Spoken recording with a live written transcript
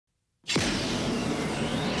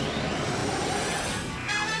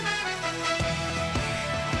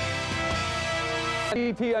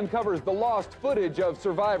ET uncovers the lost footage of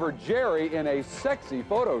survivor Jerry in a sexy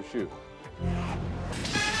photo shoot.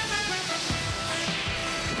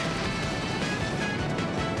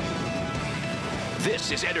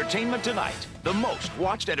 This is Entertainment Tonight, the most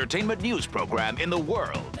watched entertainment news program in the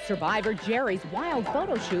world. Survivor Jerry's wild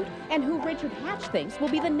photo shoot and who Richard Hatch thinks will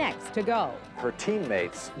be the next to go. Her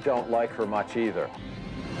teammates don't like her much either.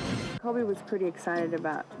 Colby was pretty excited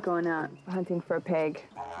about going out hunting for a pig.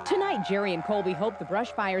 Tonight, Jerry and Colby hope the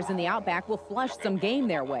brush fires in the Outback will flush some game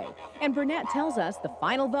their way. And Burnett tells us the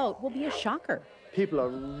final vote will be a shocker. People are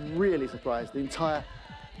really surprised. The entire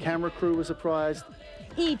camera crew was surprised.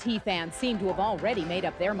 ET fans seem to have already made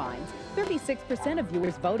up their minds. 36% of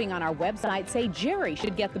viewers voting on our website say Jerry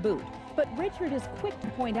should get the boot. But Richard is quick to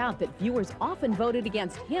point out that viewers often voted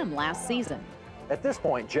against him last season. At this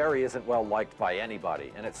point, Jerry isn't well liked by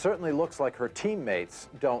anybody, and it certainly looks like her teammates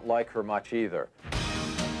don't like her much either.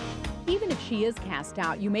 Even if she is cast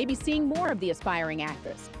out, you may be seeing more of the aspiring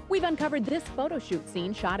actress. We've uncovered this photo shoot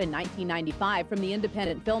scene shot in 1995 from the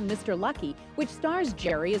independent film Mr. Lucke, which stars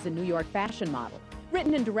Jerry as a New York fashion model.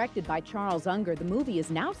 Written and directed by Charles Unger, the movie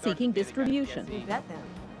is now seeking distribution. We bet them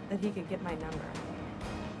that he could get my number,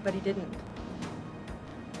 but he didn't.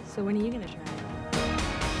 So when are you going to try it?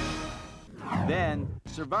 Then,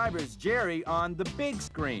 Survivor's Jerry on the big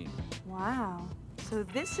screen. Wow. So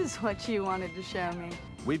this is what you wanted to show me.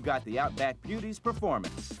 We've got the Outback Beauty's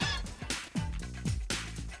performance.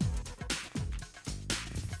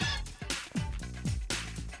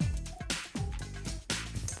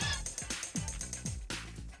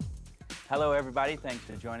 Hello, everybody. Thanks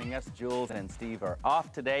for joining us. Jules and Steve are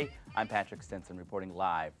off today. I'm Patrick Stinson reporting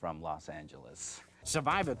live from Los Angeles.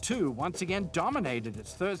 Survivor 2 once again dominated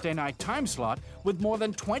its Thursday night time slot with more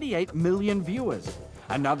than 28 million viewers.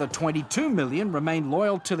 Another 22 million remain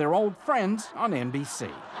loyal to their old friends on NBC.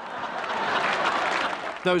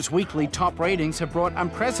 Those weekly top ratings have brought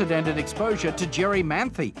unprecedented exposure to Jerry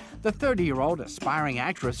Manthe, the 30-year-old aspiring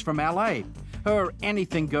actress from LA. Her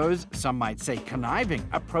anything-goes, some might say conniving,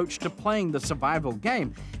 approach to playing the survival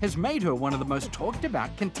game has made her one of the most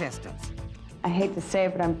talked-about contestants. I hate to say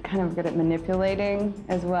it, but I'm kind of good at manipulating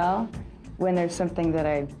as well when there's something that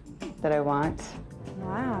I want.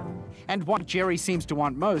 Wow. And what Jerry seems to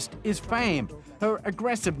want most is fame. Her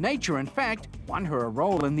aggressive nature, in fact, won her a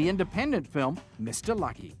role in the independent film Mr.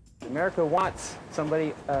 Lucke. America wants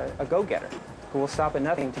somebody, a go-getter, who will stop at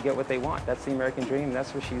nothing to get what they want. That's the American dream.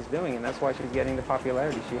 That's what she's doing, and that's why she's getting the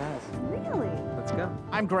popularity she has. Really? Let's go.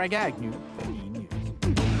 I'm Greg Agnew for